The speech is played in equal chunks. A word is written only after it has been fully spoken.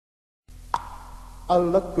I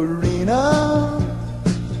look Corina,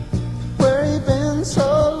 where you been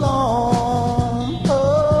so long?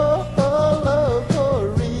 Oh, oh, love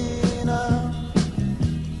Corina,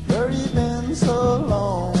 where you been so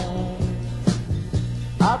long?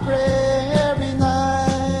 I pray every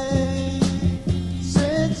night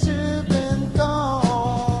since you've been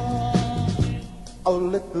gone. Oh,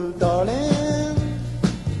 little darling,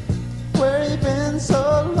 where you been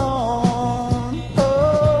so long?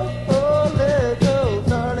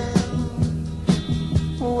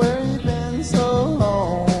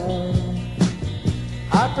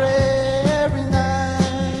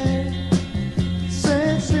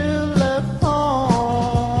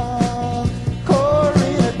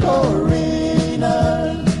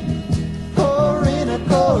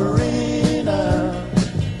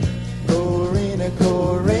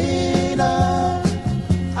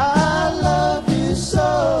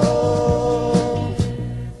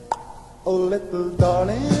 Little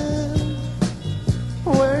darling,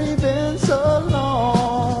 where you been so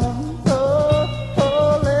long? Oh,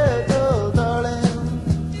 oh, little darling,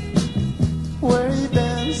 where you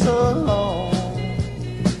been so long?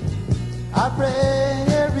 I pray